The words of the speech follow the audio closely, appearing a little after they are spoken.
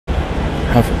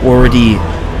have already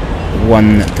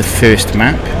won the first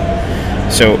map,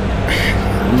 so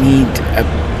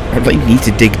need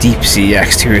to dig deep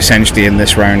CeX2 essentially in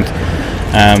this round,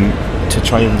 to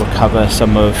try and recover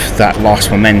some of that lost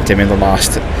momentum in the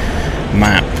last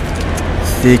map.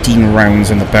 13 rounds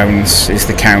on the bounce is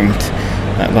the count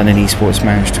that London Esports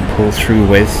managed to pull through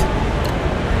with,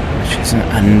 which is an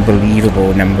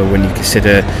unbelievable number when you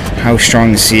consider how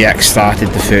strong CeX started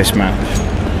the first map.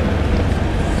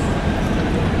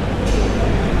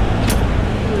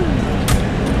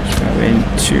 So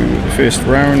into the first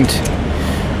round.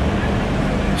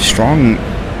 Strong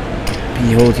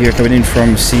behold here coming in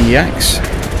from CeX.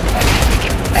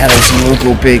 Ellison will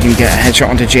go big and get a headshot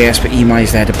onto JS, but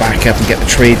Emai's there to back up and get the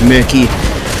trade. Murky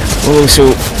will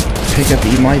also pick up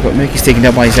Emai, but Murky's taken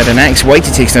down by ZNX.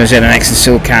 Whitey takes down ZNX,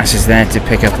 and Silcas is there to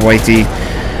pick up Whitey.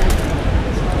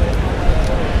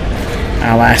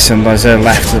 LS and Luzza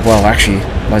left, well actually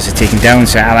Luzza taken down,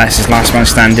 so LS is last man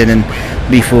standing, and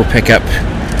Leaf will pick up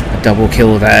a double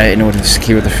kill there in order to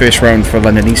secure the first round for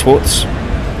London Esports.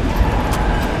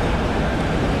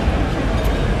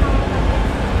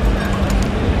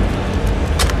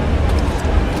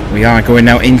 We are going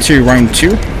now into round 2.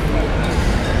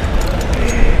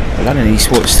 London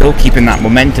Esports still keeping that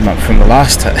momentum up from the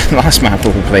last map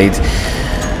we played.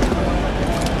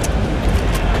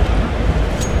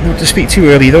 Not to speak too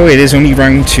early though, it is only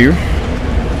round 2.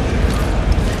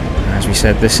 As we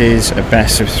said, this is a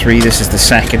best of 3. This is the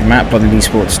second map. London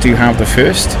Esports do have the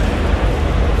first.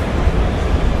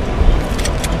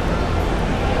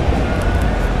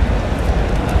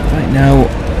 Right now,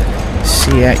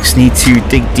 CeX need to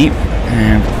dig deep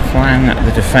and plan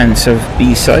the defense of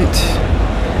B site.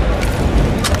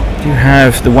 You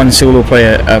have the one solo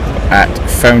player up at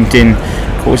Fountain,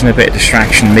 causing a bit of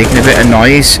distraction, making a bit of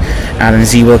noise. Alan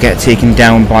Z will get taken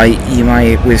down by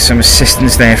Emai with some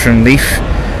assistance there from Leaf.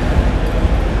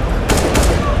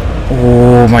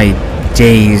 Oh my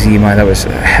days, Emai, that was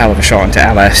a hell of a shot into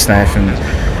LS there from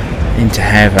into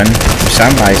heaven, from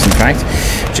Sunrise in fact.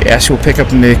 JS will pick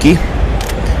up Murky.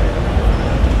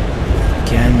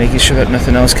 Again, making sure that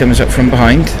nothing else comes up from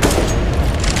behind.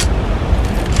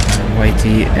 And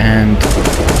Whitey and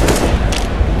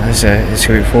Luzza is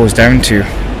who it falls down to.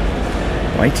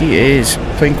 Whitey is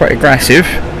playing quite aggressive,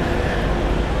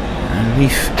 and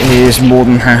Leaf is more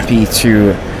than happy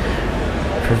to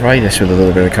provide us with a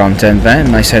little bit of content there.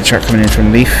 Nice headshot coming in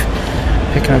from Leaf,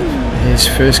 picking up his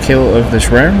first kill of this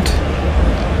round.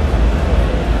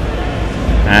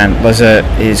 And Luzza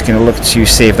is going to look to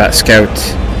save that scout,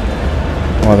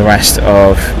 while the rest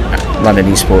of London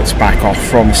Esports back off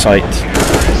from site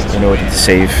in order to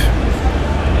save.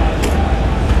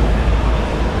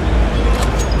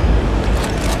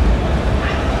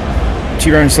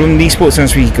 Two rounds to London Esports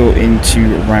as we go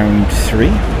into round 3.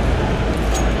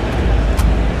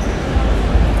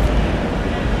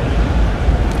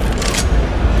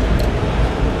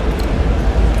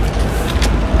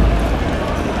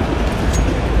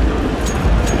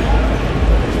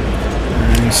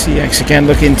 CeX again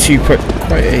looking to put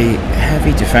quite a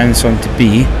heavy defence onto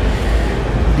B.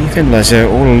 Leaving Luzza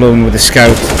all alone with the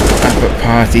scout up at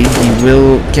party. He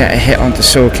will get a hit onto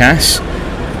Silcas.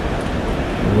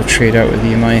 We'll trade out with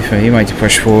Emai for Emai to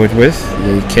push forward with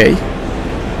the AK.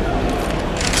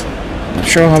 Not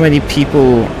sure how many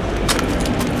people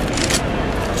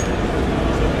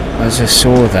Luzza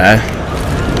saw there.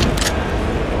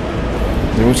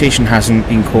 The rotation hasn't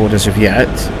been called as of yet.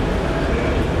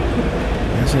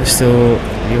 Luzza still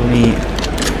the only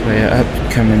player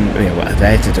up coming, well,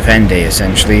 there to defend A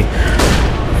essentially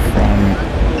from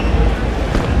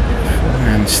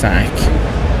full-hand stack.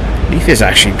 Leaf is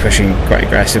actually pushing quite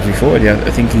aggressively forward. Yeah,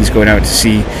 I think he's going out to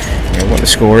see what the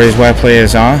score is, where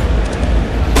players are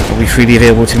we freely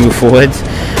available to move forward.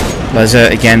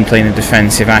 Luzza again playing a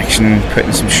defensive action,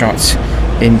 putting some shots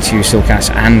into Silcas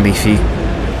and Leafy.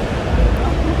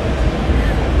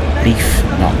 Leaf,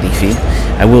 not Leafy.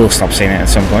 I will stop saying it at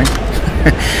some point.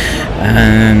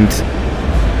 And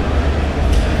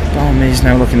Bomb is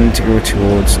now looking to go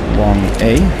towards long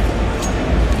A.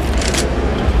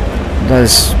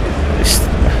 Luz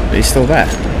is still there.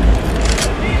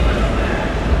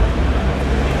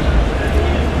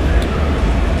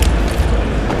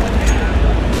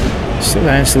 Still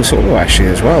there and still solo actually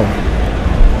as well.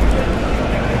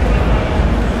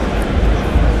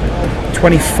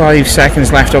 25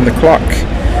 seconds left on the clock.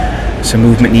 Some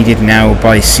movement needed now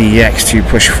by CeX to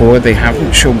push forward. They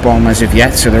haven't shown Bomb as of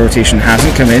yet, so the rotation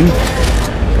hasn't come in.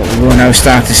 But we will now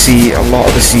start to see a lot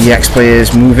of the CeX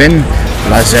players move in.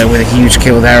 Luzza with a huge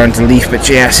kill there onto Leaf, but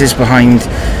JS is behind.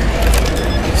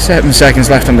 7 seconds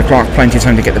left on the clock, plenty of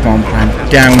time to get the bomb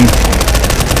plant down.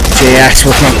 JS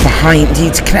will come up behind.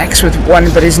 He connects with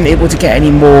one but isn't able to get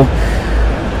any more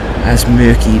as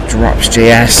Murky drops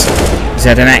JS.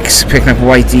 ZNX picking up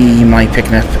Whitey, might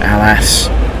picking up LS.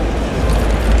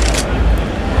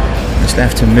 It's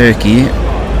left to Murky.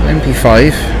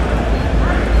 MP5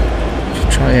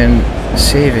 to try and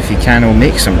save if he can or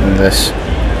make something of this.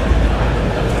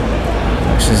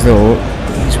 Looks as though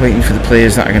he's waiting for the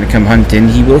players that are going to come hunting.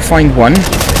 He will find one,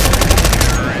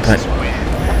 but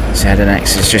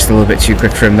ZNX is just a little bit too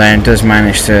quick for him there and does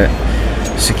manage to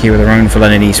secure the round for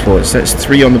London Esports. That's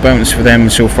 3 on the bounce for them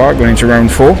so far, going into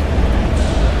round 4.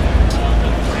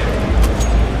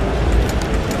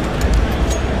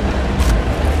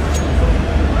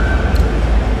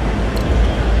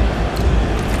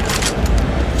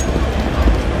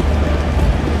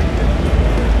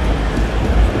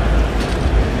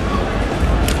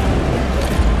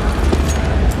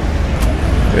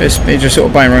 First major sort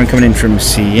of buy round coming in from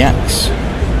CeX.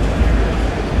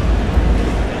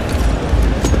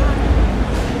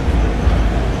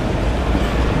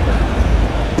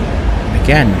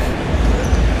 Again,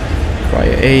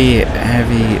 quite a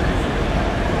heavy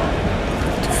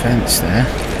defense there.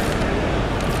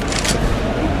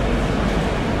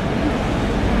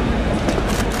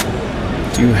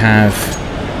 Do have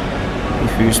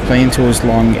who's playing towards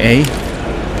long A.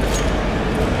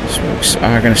 Smokes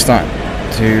are going to start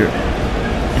to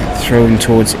get thrown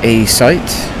towards A site.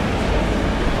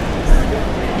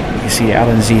 You can see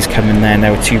Alan Z's coming there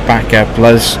now to back up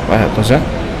Buzzer.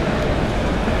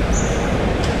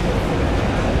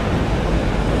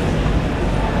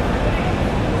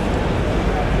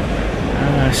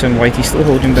 And Whitey still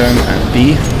holding down at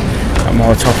B. And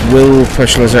Molotov will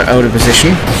push Lizard out of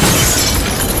position.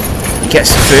 He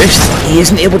gets the first. He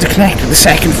isn't able to connect with the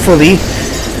second fully.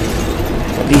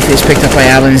 But Leaf is picked up by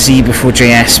Alan Z before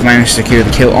JS managed to secure the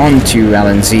kill onto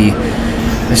Alan Z.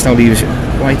 This now leaves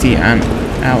Whitey and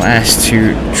LS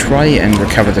to try and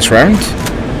recover this round.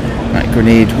 That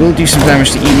grenade will do some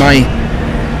damage to Emai.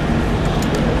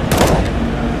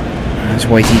 As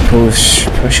Whitey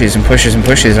pushes and pushes and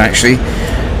pushes actually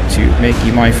to make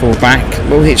Emai fall back.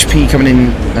 Low HP coming in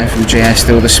there from JS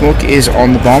though. The smoke is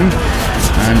on the bomb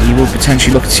and he will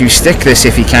potentially look to stick this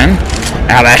if he can.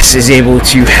 LS is able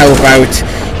to help out.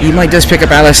 Emai does pick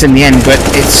up LS in the end, but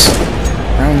it's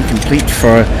round complete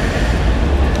for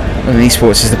London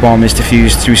Esports as the bomb is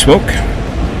diffused through smoke.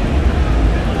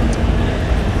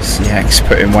 CeX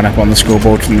putting one up on the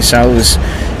scoreboard for themselves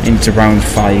into round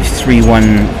 5,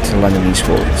 3-1 to London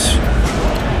Esports.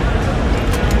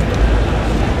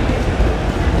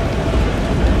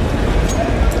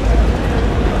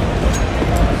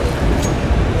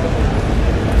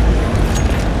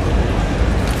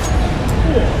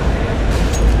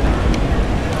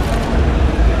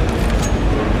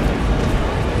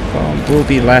 Bomb will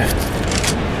be left.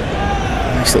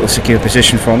 Nice little secure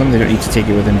position for them. They don't need to take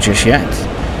it with them just yet.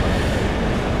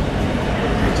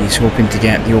 He's hoping to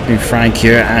get the opening frag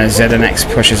here as ZNX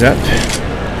pushes up.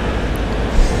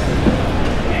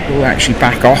 Will actually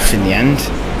back off in the end,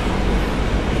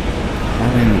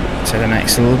 allowing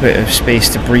ZNX a little bit of space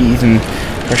to breathe and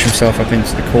push himself up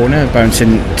into the corner,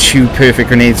 bouncing 2 perfect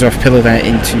grenades off pillar there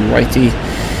into Whitey.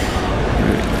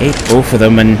 Ate both of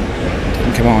them and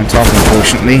didn't come out on top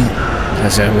unfortunately,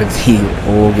 as with the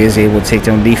AUG is able to take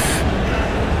down Leaf.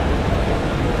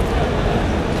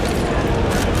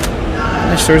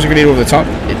 Throws a grenade over the top.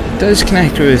 It does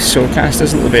connect with Soulcast,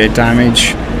 does a little bit of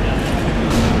damage.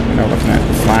 We're now looking at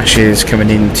flashes coming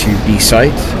into B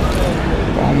site.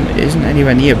 Bomb isn't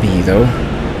anywhere near B though.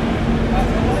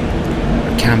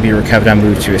 It can be recovered and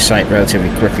moved to a site relatively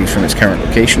quickly from its current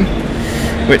location,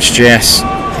 which JS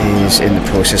is in the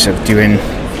process of doing.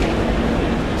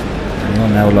 And he'll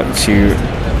now look to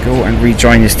go and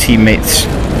rejoin his teammates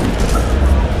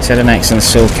ZNX and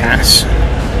Soulcast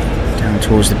down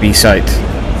towards the B site.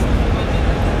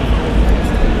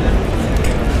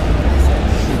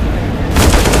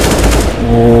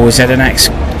 Oh, ZNX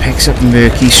picks up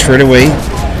Murky straight away.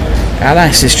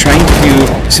 LS is trying to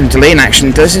do some delay in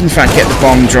action, does in fact get the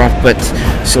bomb drop, but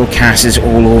Soulcast is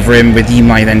all over him, with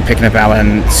Emai then picking up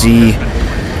Alan Z.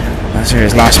 That's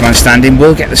his last man standing.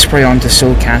 Will get the spray onto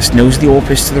Soulcast, knows the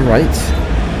AWP is to the right.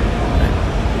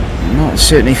 Not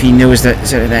certain if he knows that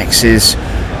ZNX is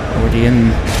already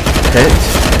in pit.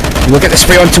 He will get the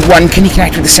spray onto one. Can he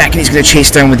connect with the second? He's going to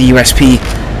chase down with the USP.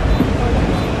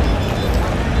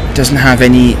 Doesn't have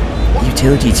any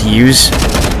utility to use.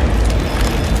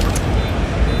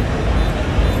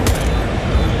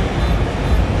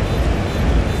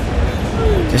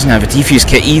 Doesn't have a defuse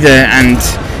kit either, and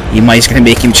Emai's going to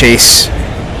make him chase.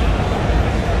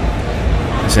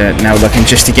 So now looking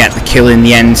just to get the kill in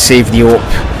the end, save the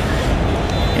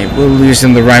AWP. It will lose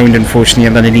them the round, unfortunately,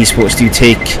 and London Esports do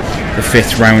take the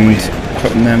 5th round,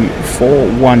 putting them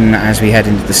 4-1 as we head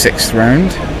into the 6th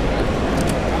round.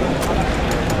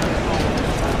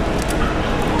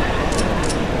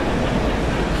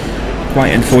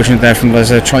 Quite unfortunate there from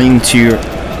Lizza, trying to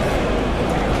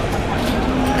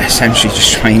essentially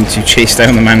just trying to chase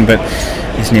down the man, but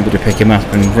isn't able to pick him up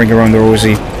and ring around the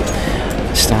rosy.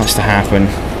 It starts to happen.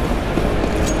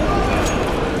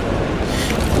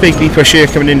 Big B push here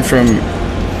coming in from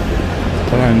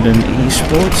London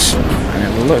Esports, and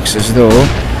it looks as though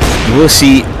you will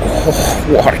see, oh,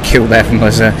 what a kill there from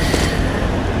Lizza,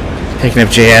 picking up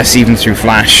JS even through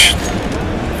flash.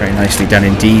 Very nicely done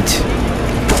indeed.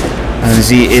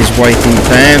 LNZ is wiping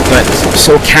there, but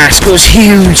CeX goes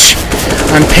huge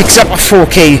and picks up a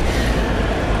 4K.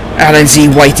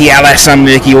 LNZ, Whitey, LS and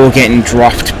Murky all getting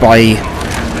dropped by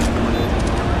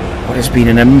what has been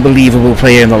an unbelievable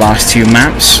player in the last 2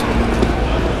 maps.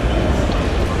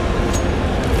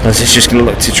 Plus it's just going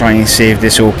to look to try and save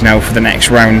this AWP now for the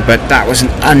next round, but that was an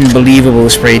unbelievable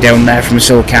spray down there from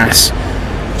CeX.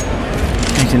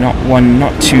 Not 1,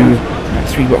 not 2, not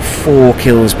 3, but 4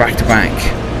 kills back to back.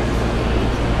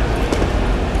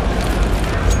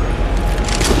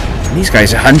 These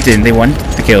guys are hunting. They want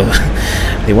the kill.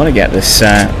 They want to get this.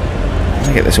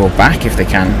 All back if they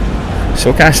can.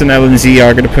 CeX and LNZ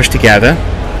are going to push together.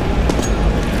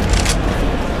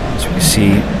 As we can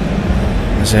see,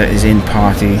 Lizza is in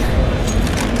party.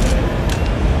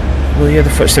 We'll hear the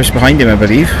footsteps behind him, I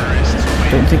believe.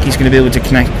 Don't think he's going to be able to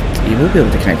connect. He will be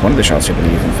able to connect one of the shots, I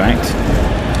believe. In fact,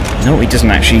 no, he doesn't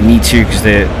actually need to because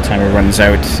the timer runs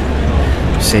out.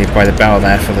 Saved by the bell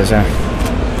there for Lizza.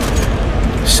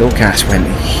 CeX went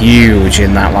huge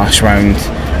in that last round.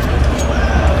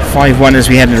 5-1 as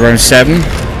we head into round 7.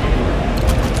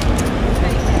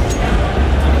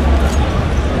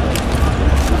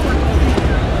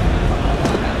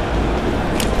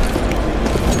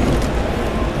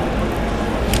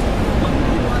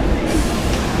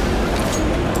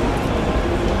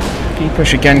 Key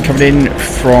push again coming in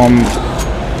from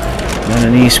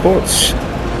London Esports.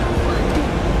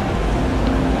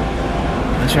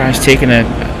 He's taken a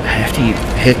hefty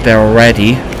hit there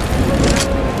already.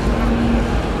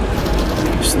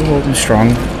 Still holding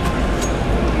strong.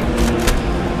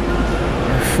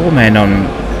 4 men on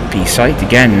B site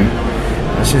again.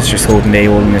 This is just holding A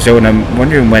all on his own. I'm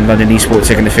wondering when London Esports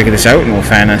are going to figure this out, in all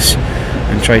fairness,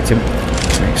 and try to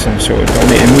make some sort of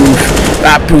dominating move.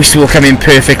 That boost will come in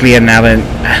perfectly, and now then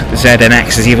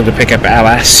ZNX is able to pick up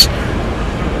LS.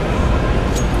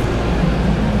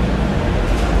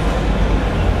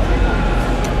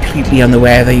 Completely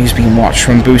unaware that he's being watched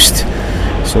from boost.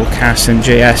 So CeX and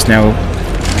JS now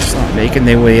start making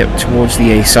their way up towards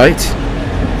the A site.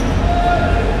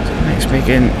 Next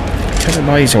making a ton of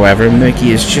noise, however.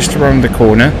 Murky is just around the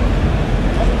corner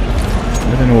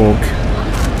with an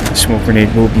AUG. A smoke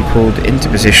grenade will be pulled into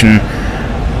position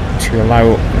to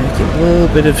allow Murky a little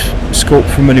bit of scope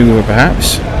for manoeuvre,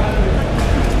 perhaps.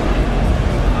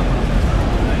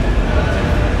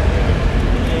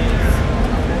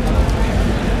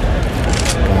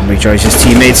 Rejoices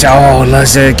teammates. Oh,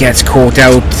 Lizza gets caught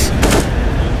out.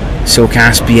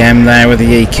 CeX BM there with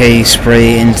the AK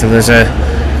spray into Lizza.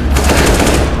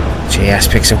 JS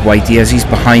picks up Whitey as he's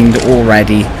behind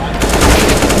already.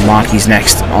 Marky's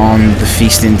next on the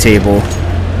feasting table.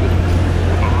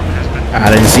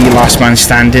 LNZ, last man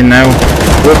standing now.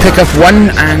 Will pick up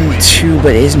 1 and 2,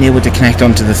 but isn't able to connect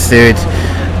onto the 3rd.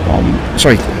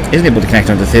 Sorry, isn't able to connect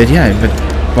onto the 3rd, yeah, but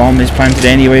bomb is planted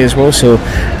anyway as well, so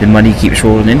the money keeps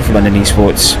rolling in for London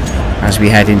Esports as we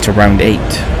head into round 8.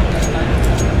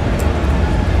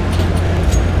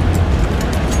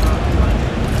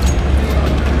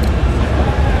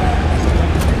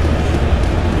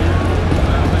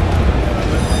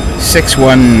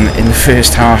 (6-1) in the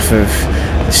first half of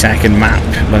the second map.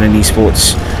 London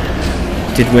Esports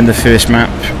did win the first map,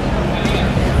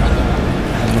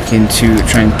 looking to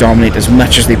try and dominate as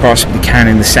much as they possibly can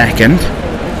in the second.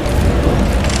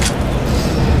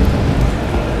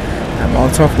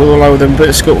 Molotov will allow them a bit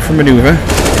of scope for manoeuvre.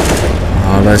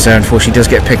 Oh, Lizza unfortunately does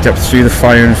get picked up through the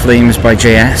fire and flames by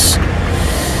JS.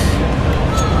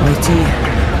 Whitey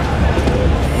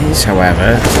is,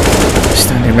 however,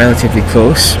 standing relatively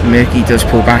close. Murky does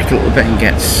pull back a little bit and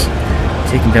gets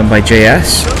taken down by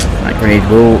JS. That grenade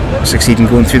will succeed in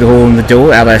going through the hole in the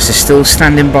door. LS is still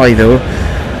standing by though.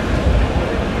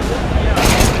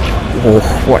 Oh,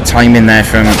 what timing there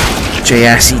from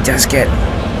JS. He does get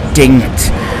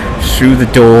dinged through the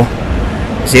door.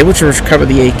 He's able to recover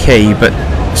the AK, but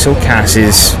CeX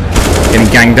is getting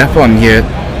ganged up on here.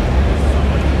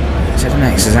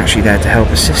 ZNX is actually there to help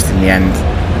assist in the end.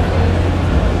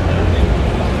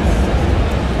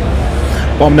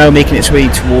 Bomb now making its way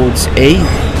towards A.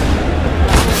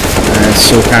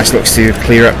 CeX looks to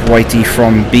clear up Whitey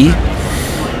from B.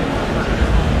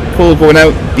 Call going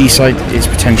out, B side is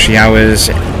potentially ours.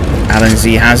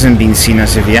 LNZ hasn't been seen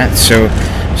as of yet, so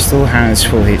still has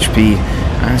full HP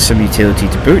and some utility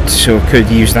to boot, so could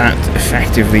use that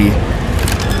effectively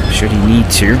should he need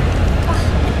to.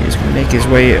 He's going to make his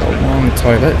way along the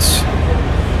toilets.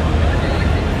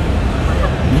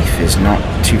 Leaf is not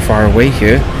too far away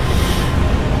here.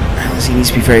 He needs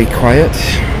to be very quiet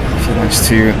if he wants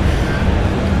to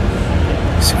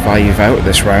survive out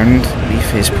this round.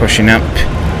 Leaf is pushing up.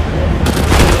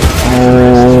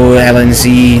 Oh,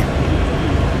 LNZ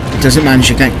doesn't manage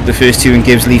to connect the first two and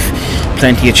gives Leaf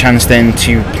plenty of chance then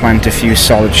to plant a few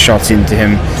solid shots into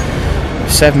him.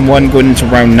 7-1 going into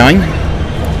round 9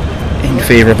 in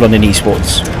favour of London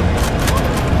Esports.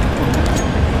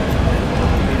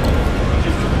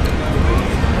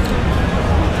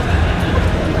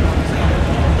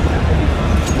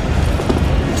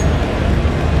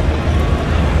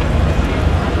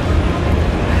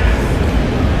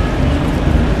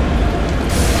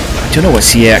 I don't know what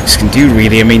CeX can do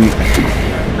really. I mean,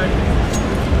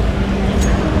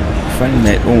 finding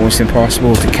it almost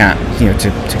impossible to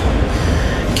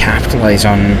capitalise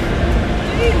on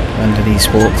London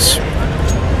Esports.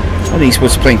 London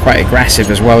Esports are playing quite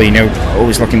aggressive as well, you know,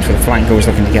 always looking for the flank, always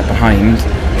looking to get behind.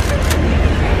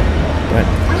 But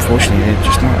unfortunately they're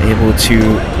just not able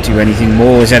to do anything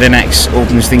more. ZNX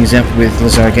opens things up with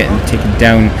Lazar getting taken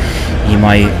down.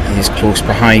 Emai is close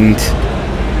behind.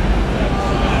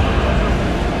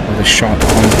 A shot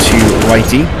onto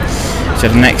Whitey.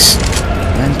 ZNX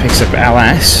then picks up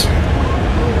LS.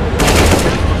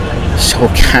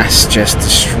 CeX just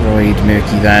destroyed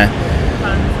Murky there.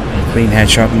 A clean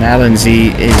headshot, and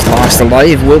LNZ is last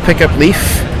alive. Will pick up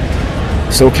Leaf.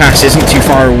 CeX isn't too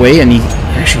far away, and he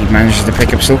actually manages to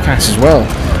pick up CeX as well.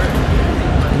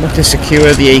 Look to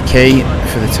secure the AK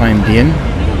for the time being.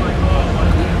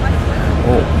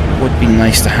 Would be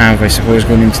nice to have, I suppose,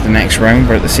 going into the next round,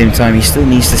 but at the same time he still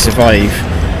needs to survive.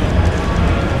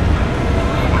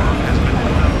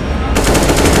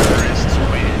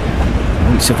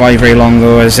 Won't survive very long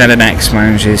though, as ZNX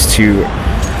manages to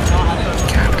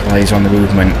capitalise on the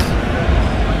movement.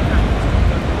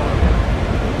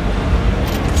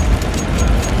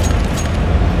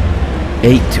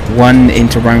 Eight, 1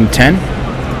 into round 10.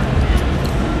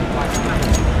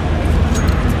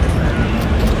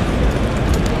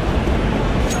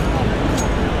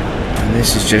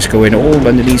 This is just going all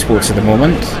London Esports at the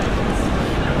moment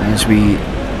as we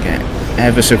get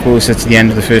ever so closer to the end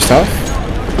of the first half.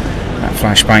 That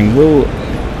flashbang will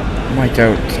white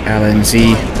out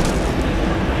LNZ.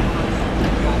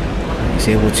 He's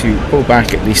able to pull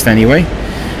back at least anyway.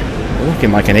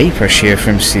 Looking like an A push here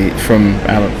from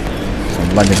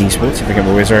London Esports if we get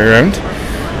my words right around.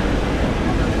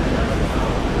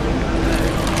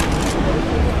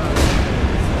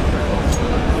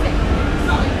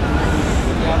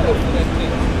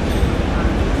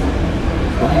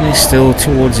 Still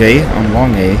towards A, on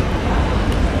long A.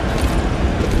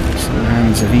 So the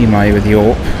hands of Emai with the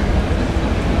AWP.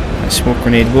 A smoke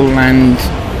grenade will land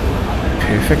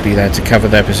perfectly there to cover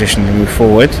their position to move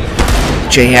forward.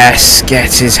 JS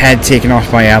gets his head taken off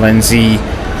by LNZ.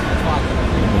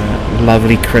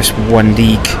 Lovely crisp 1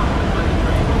 deke.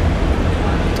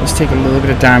 Does take a little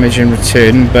bit of damage in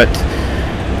return, but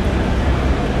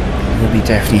we'll be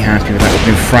definitely happy with that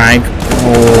opening frag.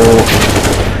 Oh,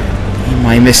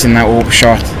 my missing that AWP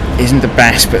shot isn't the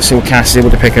best, but CeX is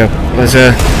able to pick up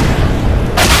Lazar.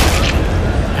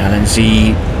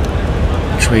 LNZ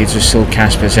trades with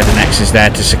CeX, but ZNX is there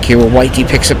to secure. Whitey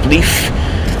picks up Leaf.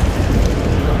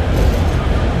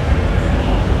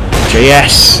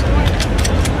 JS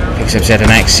picks up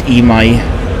ZNX. Emai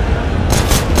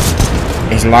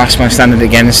is last man standing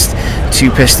against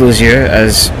 2 pistols here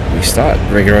as we start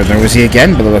rigor nosy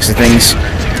again by the looks of things.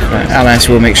 LS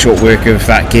will make short work of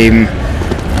that game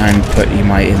and put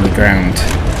Emai in the ground.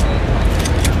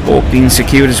 AWP being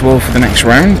secured as well for the next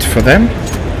round for them.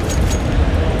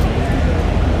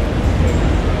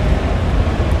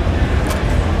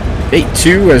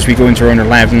 (8-2) as we go into round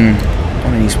 11.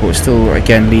 London Esports still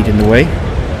again leading the way.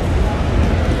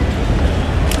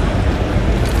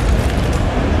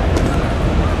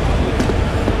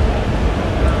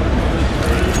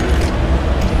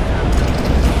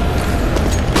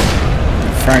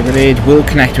 Frag grenade will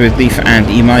connect with Leaf and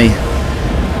Emai.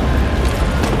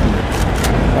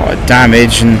 A lot of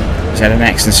damage, and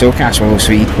ZNX and CeX will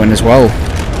also eat one as well.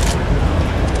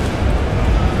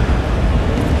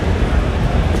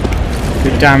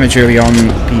 Good damage early on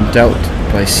being dealt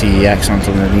by CEX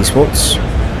onto the esports.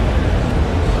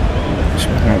 So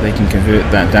whether or not they can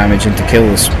convert that damage into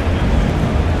kills.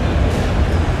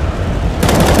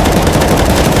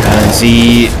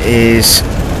 Z is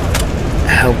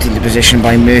helped into position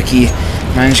by Murky.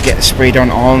 Managed to get sprayed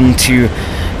onto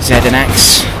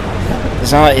ZNX.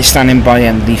 Zara is standing by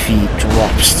and Leafy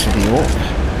drops to the AWP.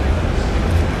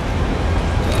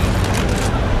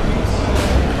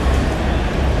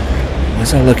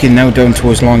 Where's that looking now down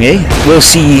towards long A? We'll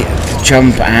see the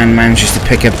jump and manages to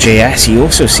pick up JS. He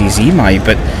also sees Emai,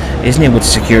 but isn't able to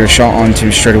secure a shot onto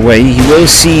him straight away. He will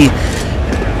see,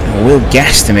 or will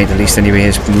guesstimate at least anyway,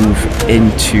 his move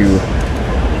into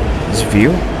his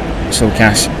view.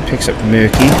 CeX picks up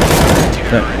Murky,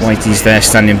 but Whitey's there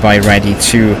standing by ready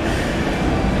to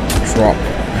drop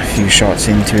a few shots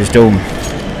into his dome.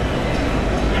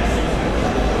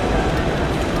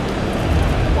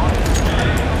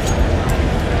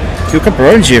 Good couple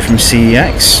of rounds here from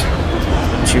CEX.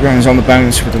 2 rounds on the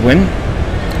bounce with the win.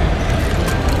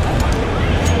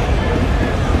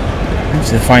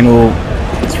 Into the final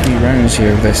 3 rounds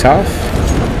here of this half.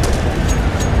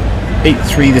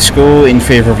 8-3 the score in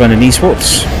favour of London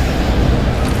Esports.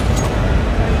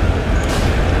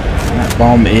 And that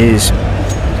bomb is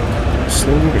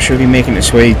slowly but surely making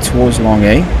its way towards long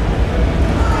A.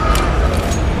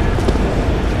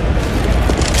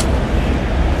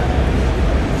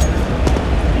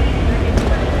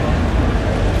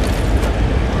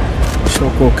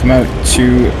 Short will come out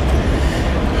to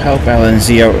help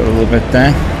LNZ out a little bit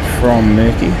there from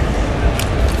Murky.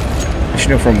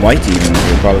 Actually, no, from White even,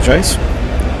 I apologise.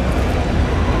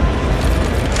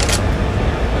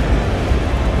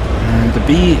 And the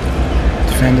B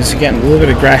defenders are getting a little bit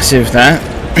aggressive there.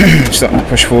 Starting to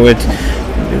push forward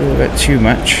a little bit too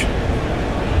much.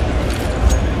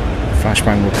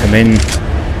 Flashbang will come in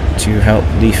to help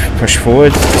Leaf push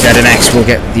forward. ZNX will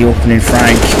get the opening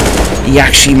frag. He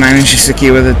actually managed to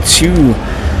secure the 2,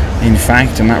 in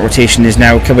fact, and that rotation is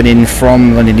now coming in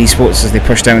from London Esports as they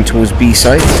push down towards B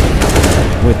side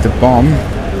with the bomb.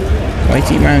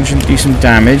 Whitey managing to do some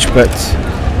damage, but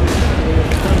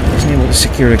wasn't able to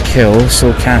secure a kill.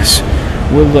 CeX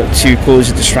will look to cause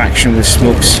a distraction with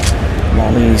smokes,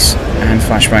 mollies, and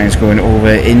flashbangs going over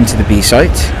into the B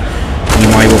site.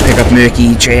 Emai will pick up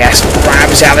Murky. JS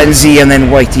grabs LNZ, and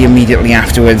then Whitey immediately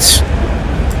afterwards,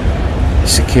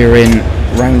 securing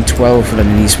round 12 for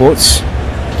London Esports.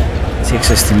 Takes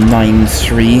us to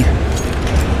 9-3.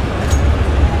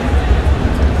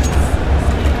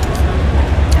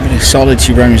 A solid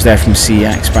 2 rounds there from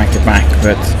CEX back to back,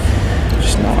 but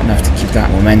just not enough to keep that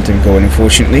momentum going,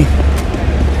 unfortunately.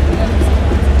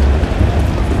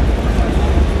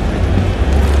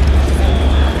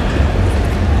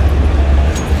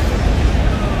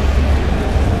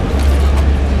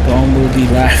 Bomb will be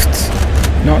left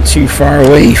not too far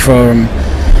away from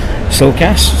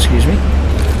CeX, excuse me.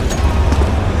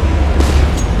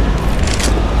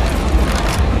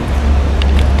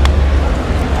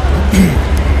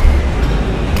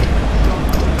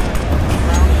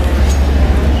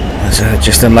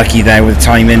 Just unlucky there with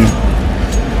timing.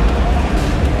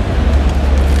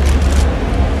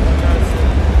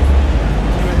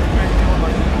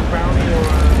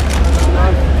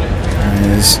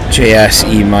 As JS,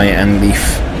 Emai and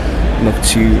Leaf look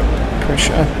to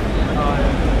push up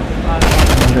a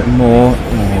little bit more.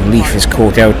 Oh, Leaf is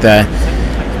caught out there.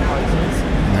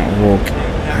 And that walk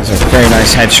has a very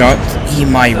nice headshot.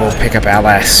 Emai will pick up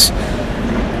LS.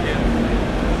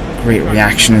 Great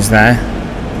reactions there.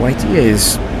 Whitey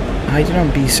is hiding on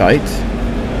B side.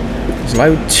 He's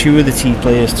allowed 2 of the T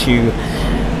players to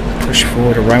push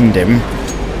forward around him.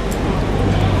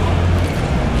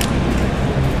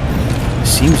 It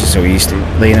seems as though he's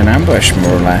laying an ambush,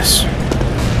 more or less.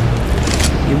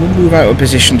 He will move out of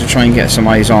position to try and get some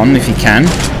eyes on if he can.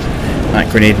 That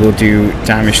grenade will do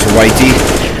damage to Whitey,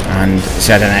 and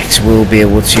ZNX will be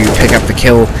able to pick up the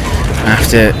kill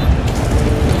after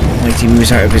Whitey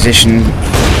moves out of position.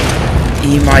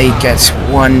 Emai gets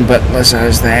 1, but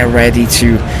Lazar's there ready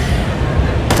to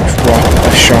drop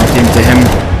a shot into him.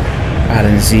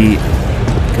 LNZ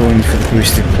going for the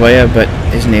boosted player, but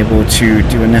isn't able to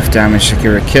do enough damage to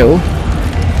secure a kill.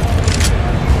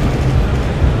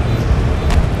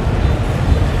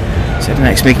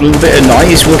 ZNX make a little bit of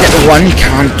noise. We'll get the 1,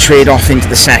 can't trade off into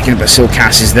the second, but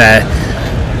CeX is there.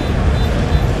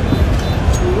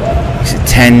 It's a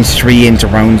 10-3 into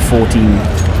round 14.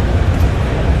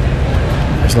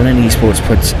 London Esports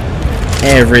puts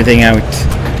everything out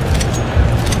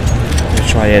to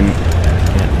try and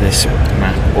get this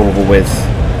map over with.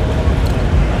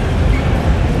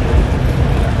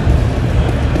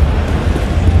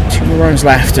 rounds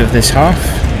left of this half.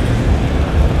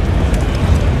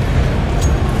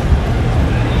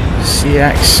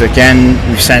 CeX, again,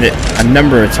 we've said it a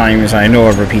number of times, I know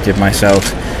I've repeated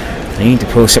myself. I need to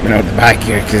pull something out the back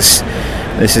here because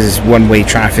this is one-way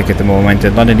traffic at the moment,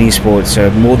 and London Esports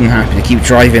are more than happy to keep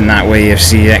driving that way if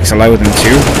CeX allow them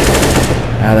to.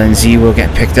 LNZ will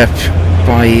get picked up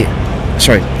by...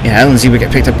 LNZ will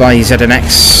get picked up by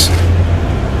ZNX.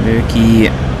 Murky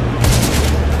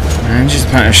manages to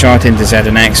plant a shot into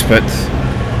ZNX, but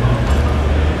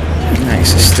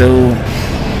ZNX is still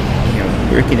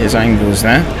working his angles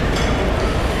there.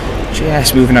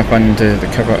 JS moving up under the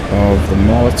cover of the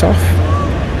Molotov.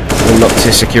 Will look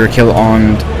to secure a kill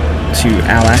on to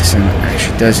LS, and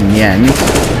actually does in the end.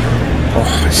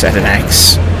 Oh,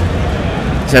 ZNX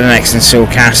and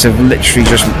CeX have literally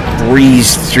just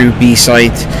breezed through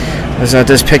B-side. Lazar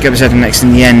does pick up ZNX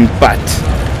in the end, but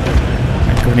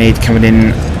a grenade coming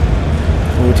in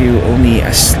will do only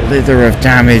a slither of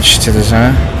damage to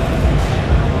Lazar.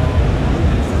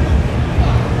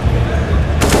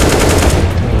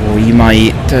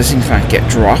 Emai does in fact get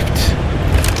dropped.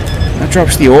 That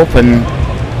drops the open,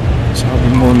 so I'll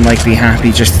be more than likely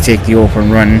happy just to take the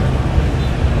open run.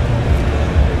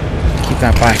 Keep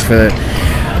that back for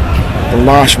the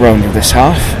last round of this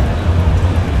half.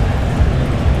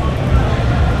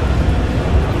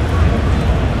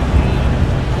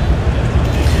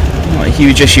 Not a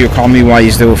huge issue economy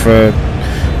wise though for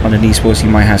London Esports.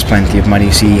 Emai has plenty of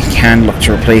money, so you can look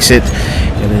to replace it.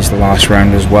 It is the last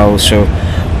round as well, so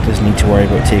doesn't need to worry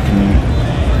about taking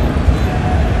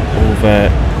over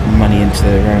money into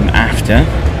the round after.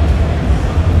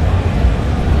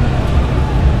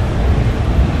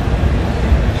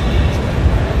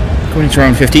 Going into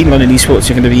round 15, London Esports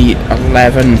are going to be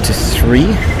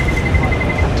 11-3.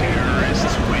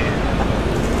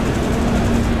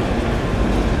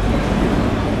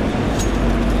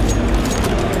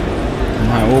 And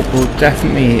that will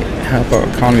definitely help out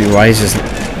economy wise as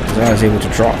I was able to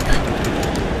drop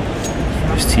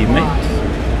his teammate.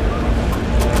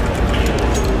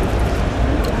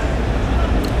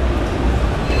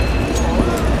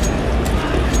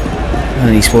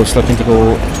 And Esports looking to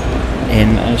go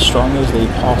in as strong as they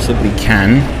possibly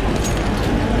can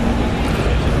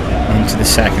into the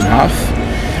second half.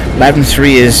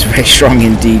 11-3 is very strong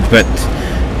indeed, but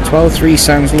 12-3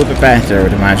 sounds a little bit better, I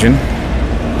would imagine.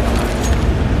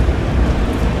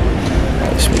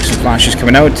 Smoke some flashes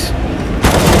coming out.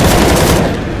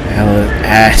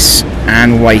 LS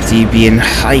and Whitey being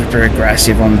hyper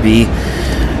aggressive on B.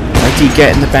 Whitey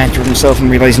getting the bench with himself and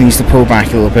realising he needs to pull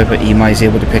back a little bit, but Emai is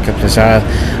able to pick up Lazar.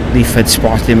 Leaf had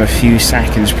spotted him a few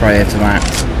seconds prior to that.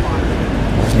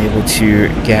 Wasn't able to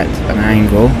get an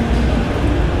angle.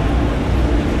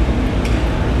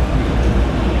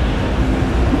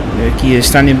 Murky is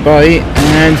standing by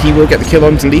and he will get the kill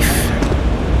onto Leaf.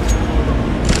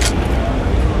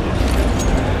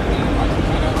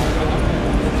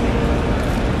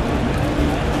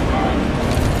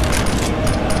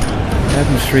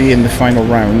 11-3 in the final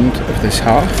round of this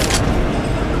half.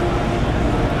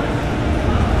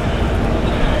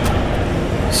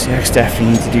 CeX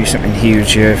definitely need to do something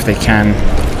huge here if they can.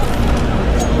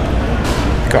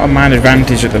 Got a man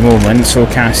advantage at the moment, so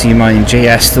Emai and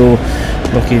JS still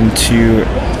looking to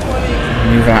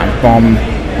move that bomb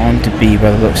onto B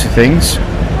by the looks of things.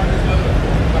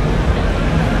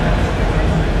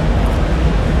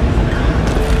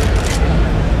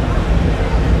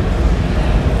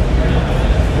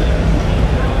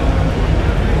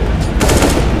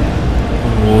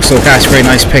 So that's very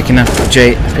nice picking up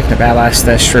LS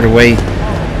there straight away.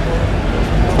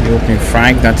 The opening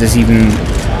frag, that is even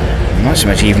not so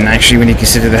much even actually when you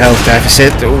consider the health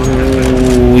deficit.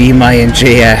 Oh, Emai and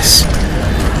JS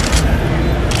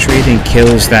trading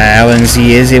kills there. LNZ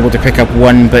is able to pick up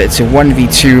one, but it's a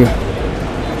 1v2.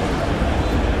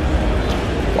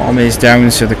 Bomb is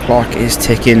down, so the clock is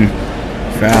ticking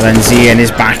for LNZ, and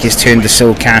his back is turned to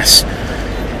CeX.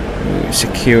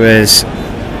 Secures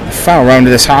final round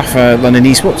of this half. London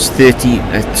Esports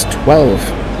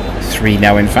 12-3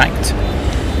 now in fact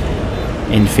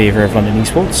in favour of London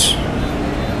Esports.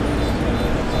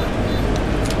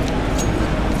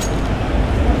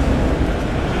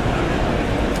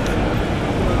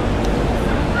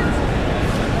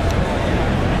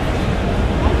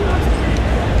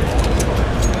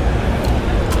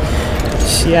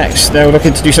 CeX now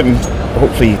looking to do something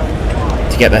hopefully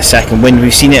to get their second win.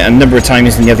 We've seen it a number of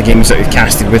times in the other games that we've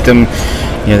casted with them.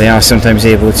 You know, they are sometimes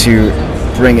able to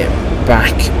bring it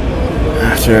back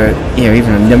after, you know,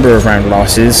 even a number of round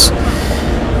losses.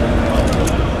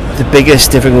 The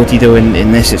biggest difficulty though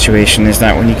in this situation is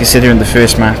that when you consider in the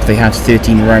first map they had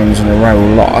 13 rounds in a row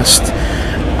lost,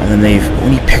 and then they've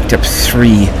only picked up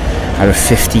 3 out of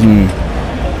 15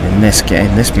 in this game.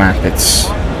 In this map, it's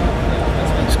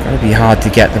got to be hard to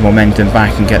get the momentum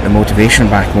back and get the motivation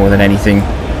back more than anything.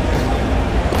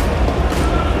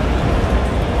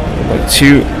 About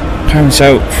to pounce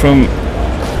out from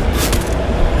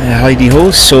hidey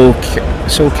holes, so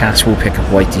CeX will pick up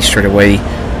Whitey straight away.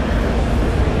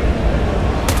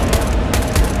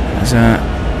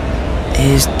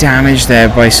 Is damaged there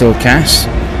by CeX,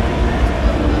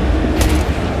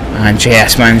 and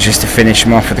JS manages to finish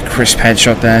him off with a crisp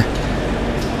headshot there.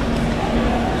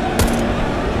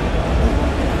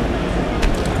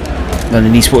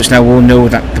 London Esports now will know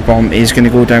that the bomb is going to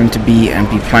go down to B and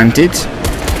be planted.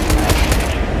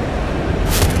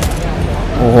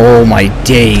 Oh my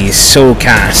days,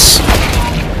 CeX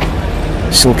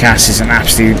is an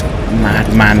absolute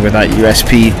madman with that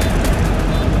USP.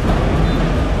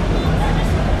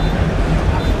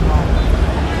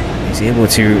 Able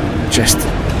to just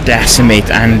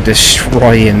decimate and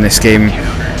destroy in this game.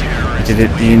 He did it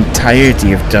the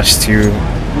entirety of Dust 2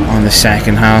 on the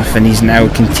second half, and he's now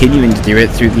continuing to do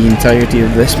it through the entirety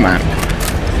of this map.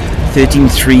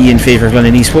 13-3 in favour of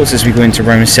London Esports as we go into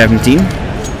round 17.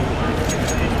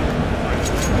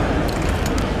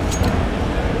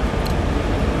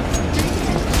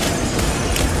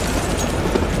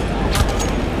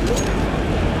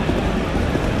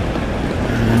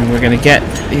 And we're going to get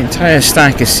the entire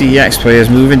stack of CeX players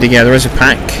moving together as a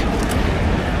pack.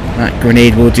 That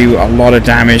grenade will do a lot of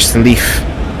damage to Leaf.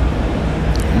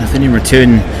 Nothing in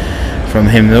return from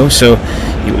him though, so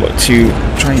he will look to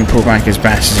try and pull back as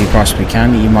best as he possibly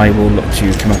can. Emai will look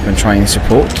to come up and try and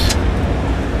support.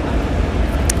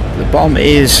 The bomb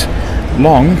is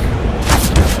long,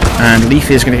 and Leaf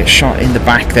is going to get shot in the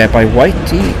back there by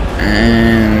Whitey,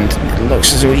 and it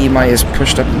looks as though Emai is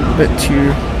pushed up a little bit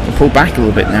to pull back a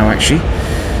little bit now actually.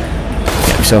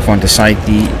 Get himself onto side.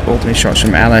 The opening shots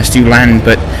from LS do land,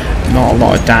 but not a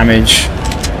lot of damage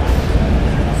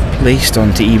placed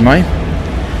onto Emai.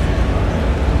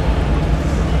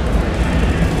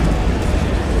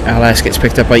 LS gets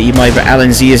picked up by Emai, but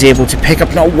LNZ is able to pick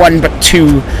up not 1 but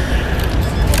 2.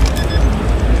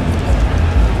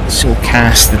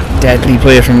 CeX, the deadly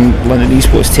player from London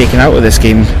Esports, taken out of this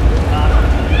game.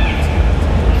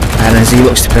 LNZ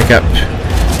looks to pick up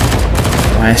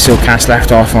where CeX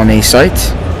left off on A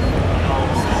site.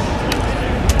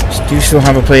 Do still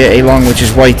have a player A long, which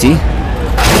is Whitey.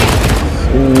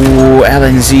 Oh,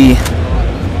 LNZ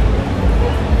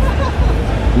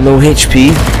low HP,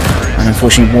 and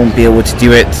unfortunately won't be able to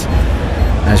do it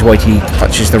as Whitey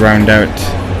clutches the round out.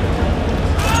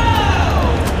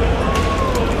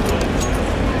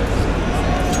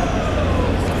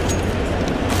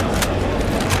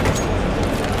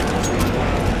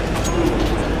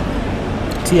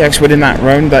 CeX winning that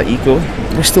round, that eco.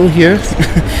 We're still here.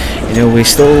 You know, we're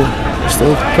still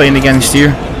playing against you.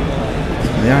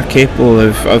 They are capable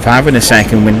of having a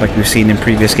second win like we've seen in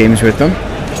previous games with them.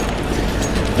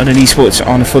 London Esports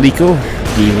on a full eco.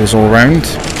 The Eagles all round.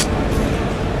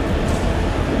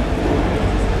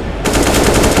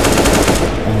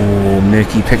 Oh,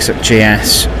 Murky picks up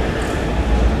JS.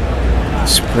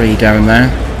 Spray down there.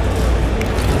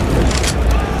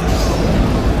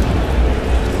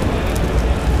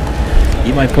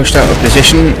 Emai pushed out of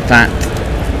position. That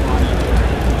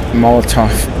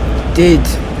Molotov did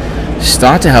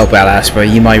start to help LS, but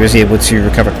Emai was able to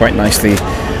recover quite nicely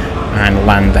and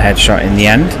land the headshot in the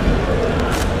end.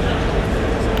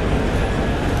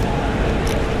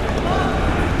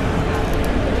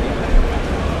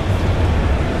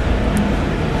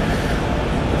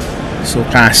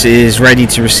 CeX is ready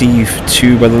to receive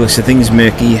 2 by the looks of things.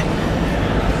 Murky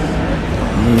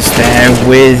is there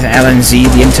with LNZ.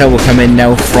 The intel will come in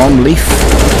now from Leaf.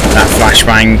 That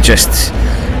flashbang just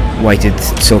whited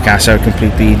CeX out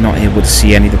completely, not able to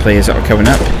see any of the players that are coming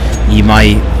up.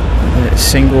 Emai, a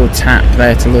single tap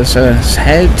there to Lissa's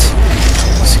head,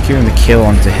 securing the kill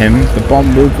onto him. The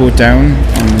bomb will go down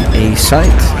on A site.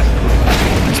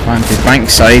 It's planted bank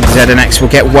side. ZNX will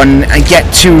get 1 and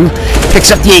get 2.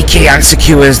 Picks up the AK and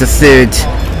secures the 3rd.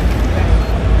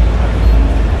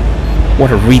 What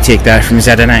a retake there from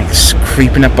ZNX,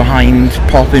 creeping up behind,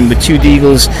 popping with 2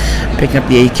 deagles, picking up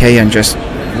the AK and just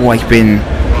wiping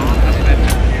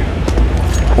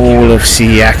all of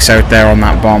CeX out there on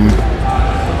that bomb.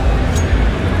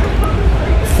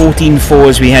 14-4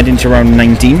 as we head into round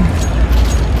 19.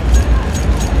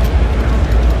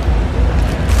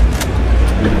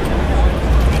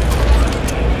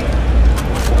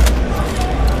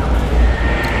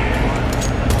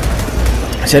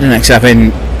 ZNX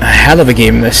having a hell of a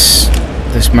game this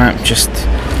map, just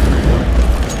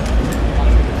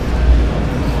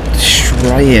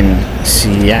destroying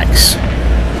CeX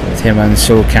with him and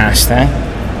CeX there.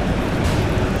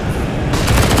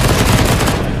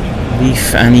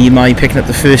 Leaf and Emai picking up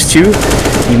the first two.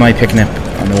 Emai picking up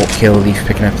an AWP kill, Leaf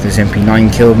picking up this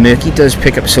MP9 kill. Murky does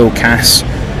pick up CeX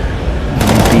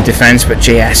in defense, but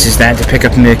JS is there to pick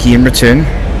up Murky in return.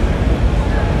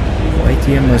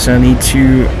 Whitey and Lazar need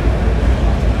to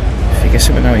figure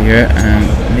something out here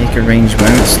and make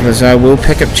arrangements. Lazar will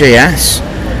pick up JS.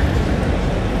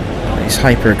 He's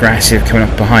hyper aggressive coming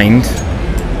up behind.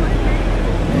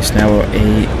 It's now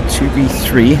a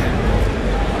 2v3.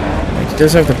 He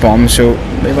does have the bomb, so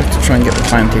they like to try and get the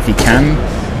plant if he can.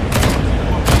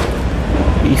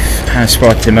 Leaf has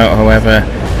spotted him out, however.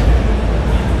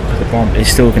 The bomb is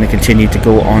still going to continue to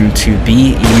go on to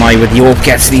B. Emai with the AWP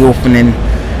gets the opening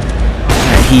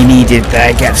he needed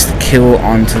there, gets the kill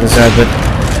onto Lazar, but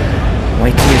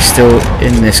Whitey is still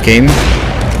in this game.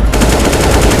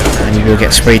 And he will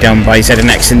get sprayed down by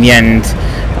ZNX in the end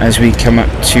as we come up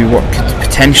to what could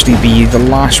potentially be the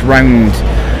last round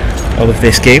of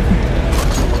this game.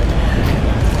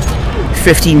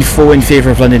 15-4 in favour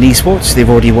of London Esports. They've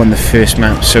already won the first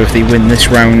map, so if they win this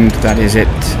round, that is it.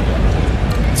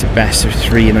 It's a best of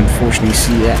 3, and unfortunately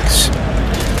CeX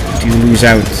do lose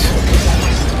out.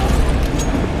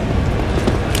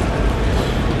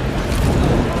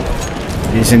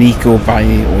 It is an eco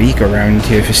round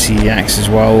here for CeX as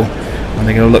well, and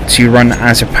they're going to look to run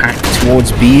as a pack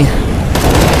towards B.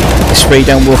 The spray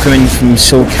down will come in from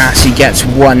CeX. He gets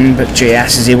one, but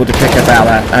JS is able to pick up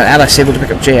LS able to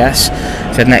pick up JS.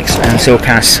 ZNX and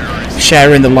CeX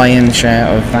sharing the lion's share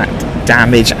of that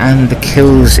damage and the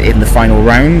kills in the final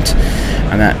round,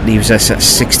 and that leaves us at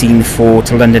 16-4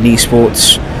 to London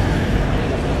Esports.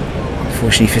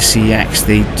 Unfortunately for CeX,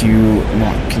 they do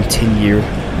not continue.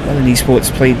 London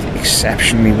Esports played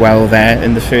exceptionally well there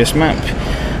in the first map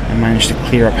and managed to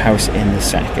clear up house in the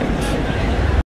second.